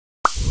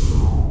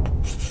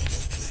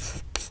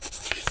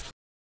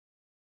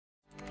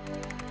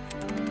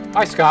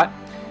Hi, Scott.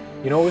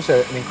 You know, it was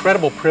an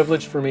incredible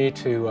privilege for me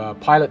to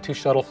pilot 2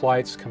 shuttle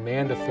flights,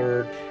 command a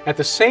 3rd. At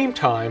the same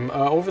time,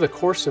 over the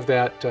course of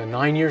that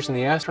 9 years in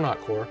the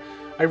astronaut corps,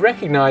 I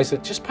recognized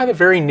that just by the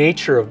very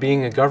nature of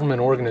being a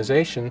government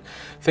organization,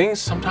 things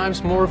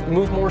sometimes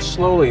move more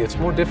slowly. It's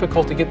more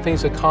difficult to get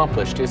things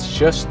accomplished. It's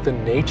just the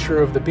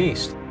nature of the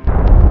beast.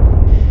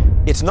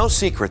 It's no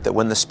secret that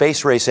when the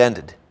space race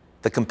ended,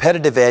 the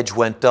competitive edge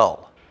went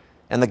dull,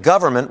 and the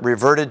government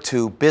reverted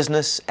to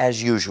business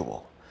as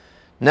usual,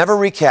 never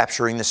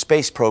recapturing the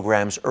space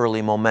program's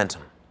early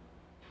momentum.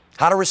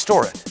 How to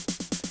restore it?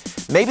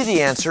 Maybe the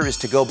answer is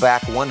to go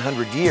back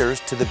 100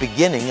 years to the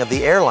beginning of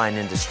the airline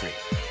industry.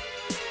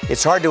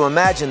 It's hard to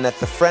imagine that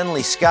the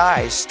friendly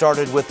skies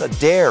started with a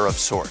dare of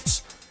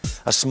sorts,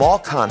 a small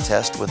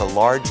contest with a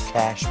large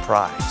cash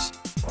prize.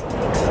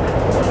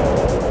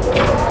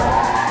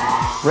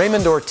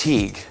 Raymond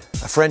Ortigue,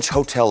 a French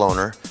hotel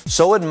owner,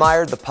 so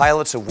admired the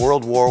pilots of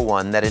World War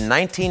I that in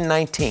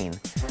 1919,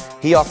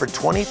 he offered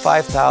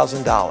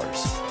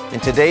 $25,000. In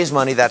today's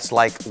money, that's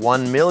like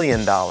 $1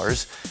 million,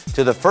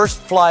 to the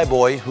first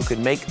flyboy who could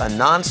make a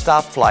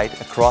non-stop flight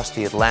across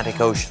the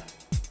Atlantic Ocean.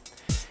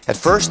 At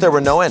first, there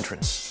were no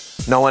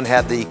entrants. No one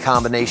had the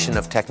combination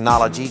of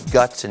technology,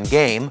 guts, and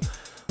game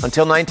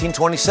until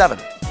 1927,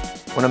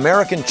 when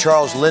American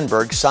Charles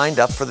Lindbergh signed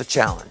up for the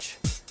challenge.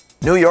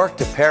 New York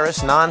to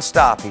Paris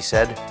non-stop, he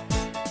said.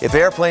 If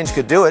airplanes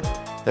could do it,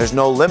 there's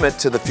no limit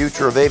to the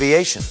future of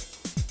aviation.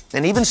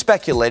 And even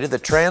speculated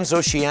that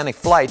transoceanic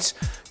flights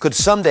could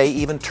someday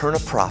even turn a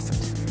profit.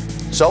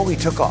 So he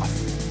took off,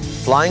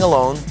 flying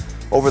alone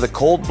over the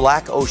cold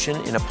black ocean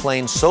in a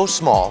plane so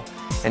small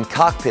and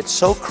cockpit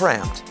so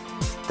cramped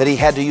that he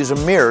had to use a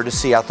mirror to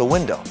see out the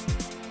window.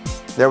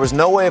 There was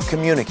no way of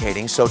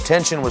communicating, so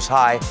tension was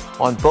high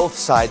on both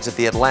sides of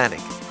the Atlantic,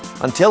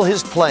 until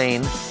his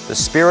plane, the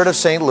Spirit of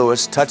St.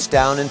 Louis, touched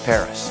down in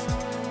Paris.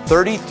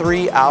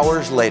 33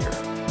 hours later,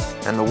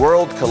 and the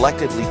world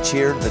collectively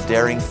cheered the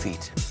daring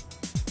feat.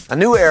 A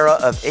new era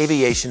of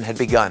aviation had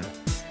begun,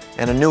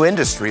 and a new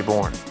industry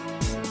born.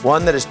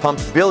 One that has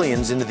pumped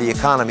billions into the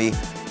economy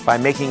by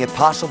making it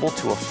possible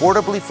to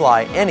affordably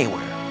fly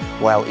anywhere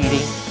while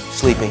eating,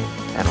 sleeping,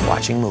 and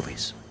watching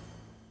movies.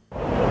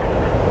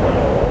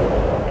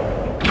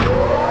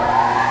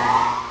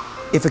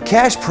 If a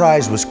cash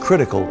prize was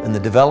critical in the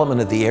development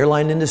of the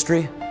airline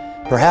industry,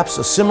 perhaps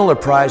a similar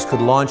prize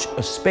could launch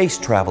a space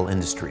travel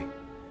industry.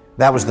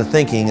 That was the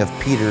thinking of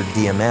Peter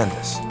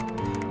Diamandis.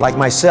 Like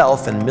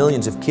myself and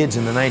millions of kids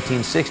in the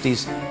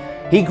 1960s,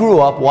 he grew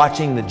up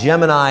watching the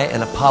Gemini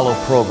and Apollo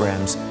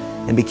programs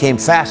and became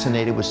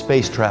fascinated with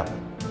space travel.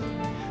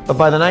 But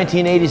by the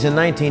 1980s and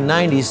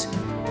 1990s,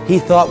 he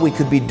thought we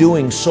could be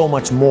doing so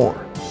much more.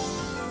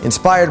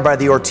 Inspired by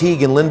the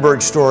Ortigue and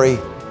Lindbergh story,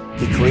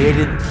 he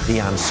created the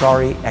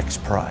Ansari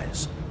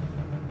Xprize.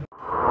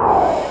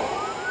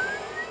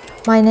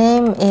 My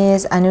name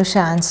is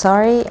Anusha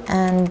Ansari,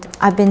 and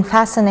I've been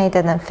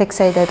fascinated and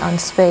fixated on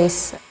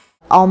space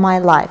all my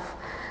life.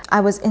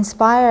 I was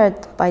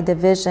inspired by the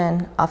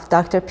vision of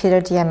Dr.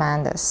 Peter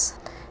Diamandis.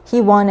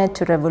 He wanted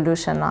to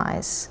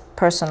revolutionize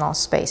personal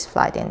space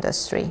flight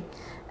industry,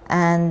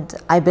 and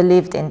I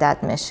believed in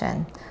that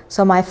mission.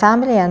 So my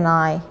family and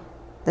I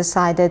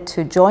decided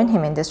to join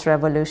him in this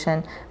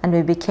revolution, and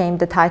we became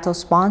the title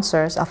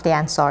sponsors of the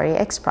Ansari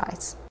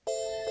Xprize.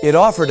 It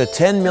offered a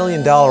 $10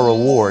 million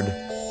award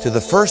to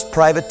the first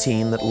private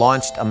team that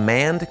launched a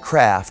manned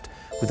craft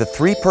with a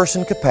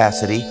 3-person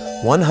capacity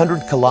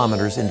 100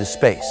 kilometers into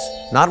space.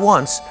 Not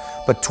once,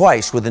 but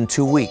twice within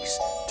 2 weeks,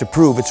 to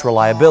prove its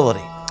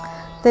reliability.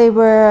 There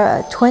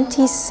were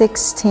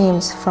 26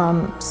 teams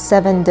from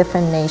 7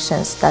 different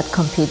nations that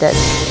competed.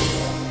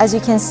 As you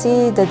can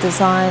see, the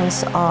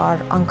designs are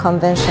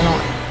unconventional.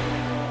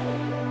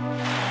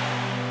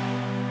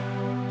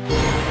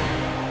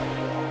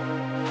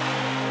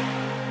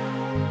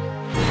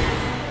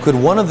 Could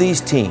one of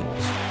these teams,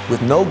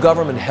 with no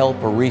government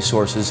help or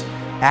resources,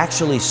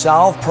 actually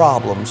solve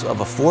problems of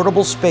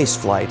affordable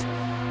spaceflight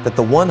that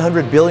the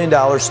 $100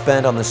 billion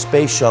spent on the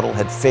space shuttle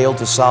had failed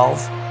to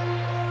solve?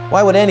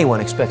 Why would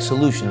anyone expect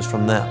solutions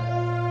from them?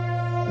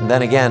 And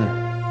then again,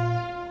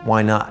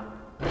 why not?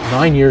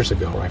 9 years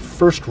ago, I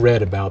first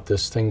read about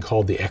this thing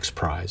called the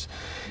Xprize.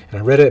 And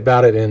I read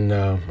about it in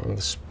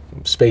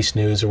Space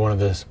News, or one of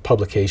the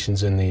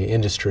publications in the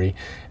industry,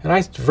 and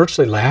I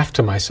virtually laughed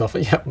to myself,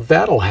 yeah,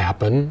 that'll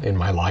happen in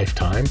my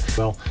lifetime.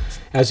 Well,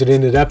 as it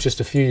ended up,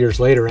 just a few years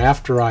later,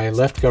 after I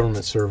left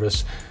government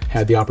service,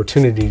 had the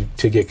opportunity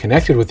to get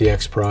connected with the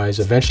Xprize,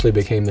 eventually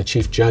became the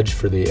chief judge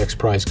for the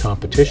Xprize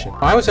competition.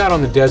 I was out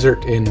on the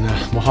desert in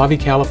Mojave,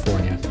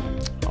 California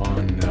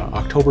on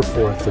October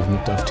 4th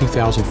of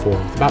 2004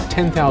 with about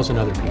 10,000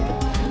 other people.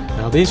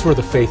 Now these were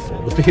the faithful,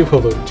 the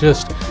people that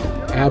just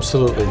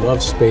absolutely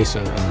love space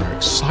and are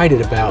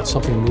excited about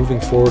something moving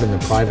forward in the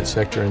private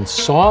sector, and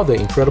saw the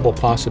incredible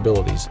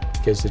possibilities.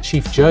 As the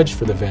chief judge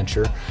for the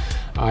venture,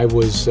 I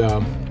was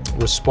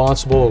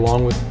responsible,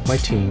 along with my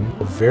team,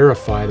 to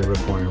verify the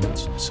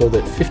requirements so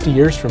that 50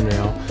 years from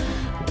now,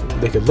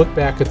 they could look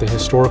back at the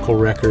historical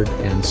record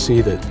and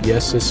see that,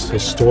 yes, this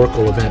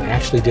historical event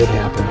actually did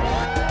happen.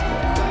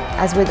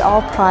 As with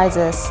all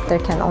prizes, there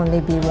can only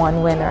be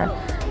one winner,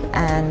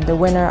 and the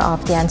winner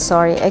of the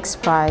Ansari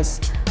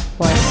Xprize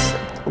was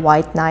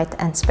White Knight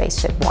and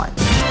Spaceship One.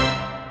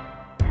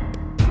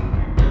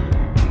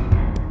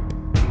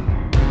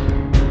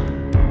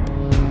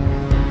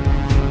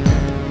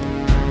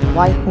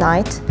 White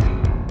Knight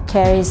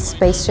carries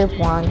Spaceship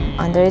One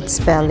under its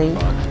belly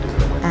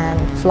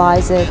and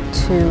flies it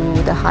to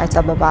the height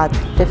of about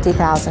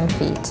 50,000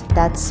 feet.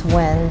 That's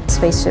when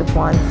Spaceship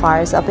One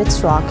fires up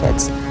its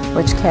rockets,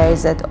 which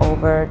carries it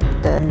over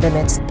the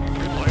limits.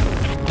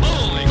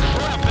 Holy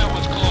crap, that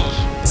was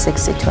close.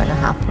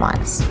 62.5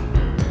 miles.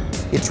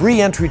 Its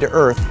re-entry to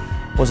Earth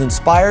was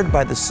inspired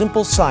by the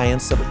simple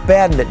science of a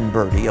badminton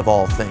birdie of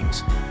all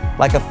things,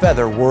 like a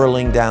feather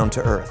whirling down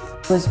to Earth.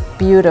 It was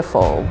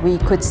beautiful. We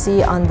could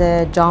see on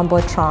the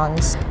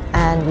jumbotrons,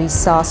 and we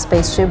saw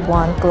Spaceship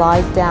One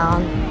glide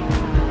down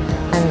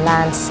and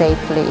land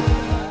safely